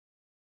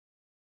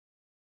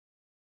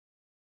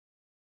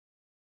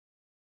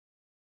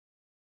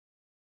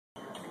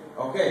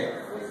Okay.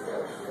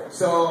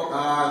 So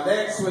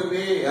next will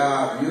be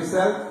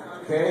Yusel.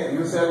 Okay,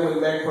 Yusel will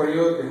make for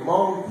you the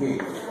monkey.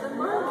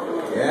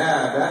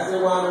 Yeah, that's the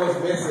one who's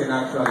missing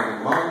actually. The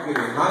monkey,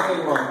 the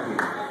hanging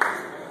monkey.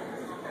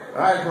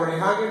 Alright, for the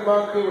hanging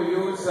monkey we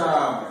use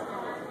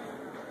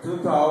 2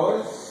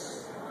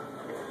 towels.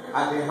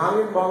 And the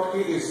hanging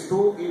monkey is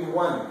 2 in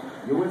 1.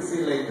 You will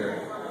see later.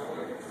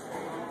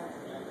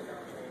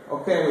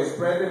 Okay, we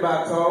spread the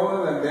back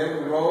towel and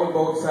then we roll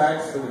both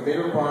sides to the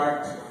middle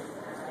part.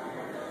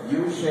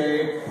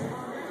 U-shape.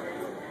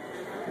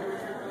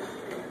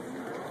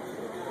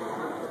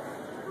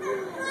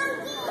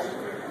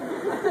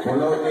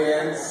 Pull out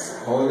the ends,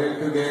 hold them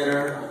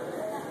together.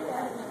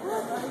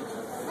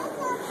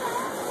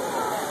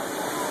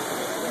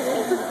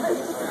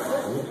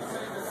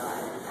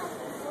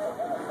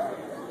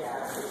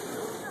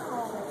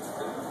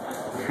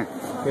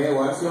 Okay,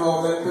 once you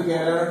hold them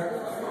together,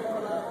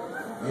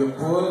 you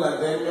pull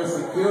and then you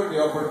secure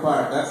the upper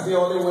part. That's the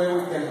only way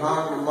we can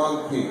hang the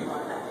monkey.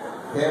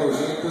 Okay, we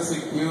need to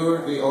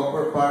secure the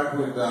upper part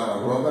with the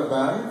rubber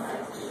band.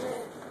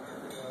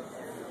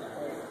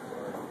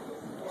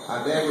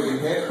 And then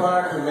with the head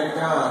part,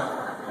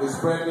 we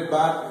spread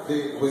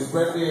we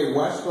spread the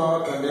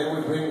washcloth and then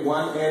we bring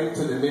one end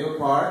to the middle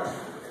part.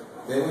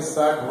 Then we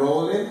start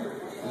rolling,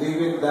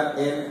 leaving that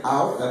end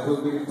out. That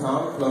will be the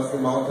tongue plus the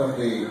mouth of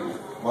the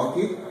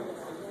monkey.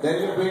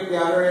 Then you bring the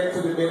other end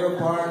to the middle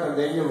part and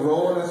then you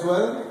roll as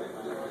well.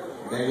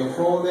 Then you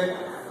fold it.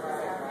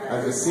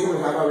 As you see, we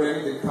have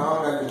already the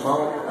tongue and the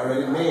mouth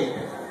already made.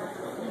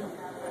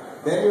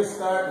 Then you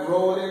start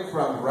rolling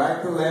from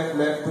right to left,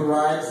 left to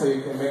right, so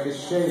you can make the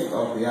shape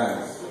of the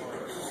eyes.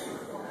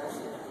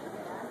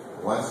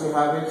 Once you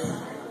have it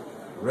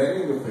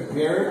ready, you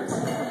prepare it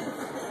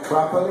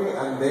properly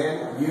and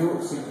then you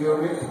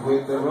secure it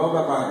with the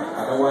rubber band.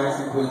 Otherwise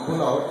it will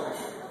pull out.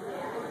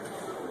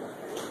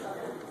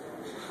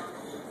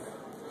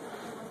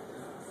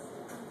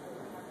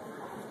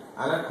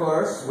 And of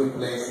course, we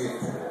place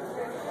it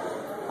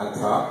on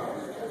top.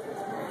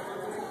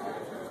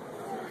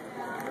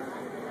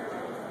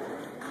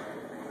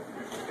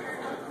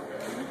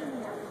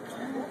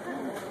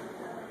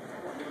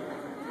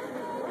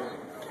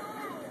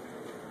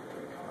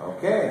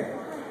 Okay.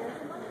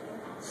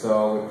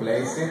 So we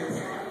place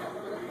it.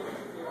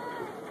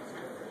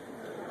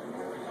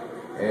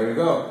 There we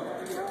go.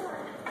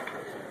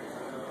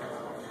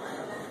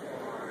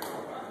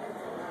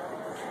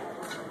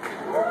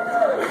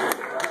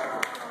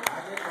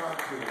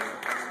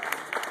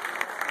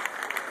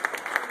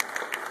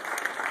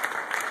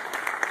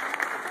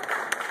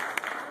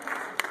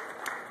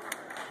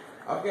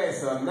 Okay,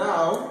 so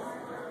now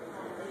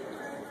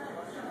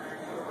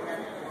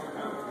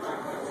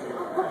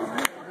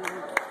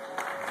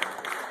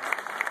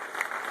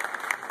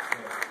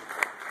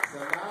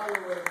we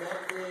will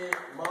make the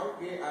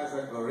monkey as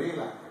a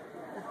gorilla.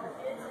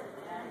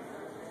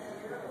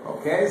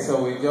 Okay,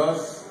 so we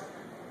just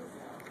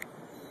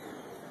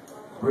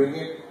bring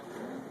it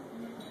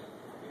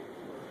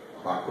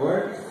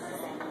backward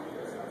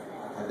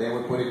and then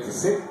we put it to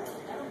sit.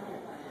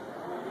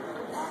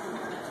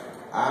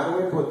 And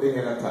we put the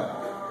head on top.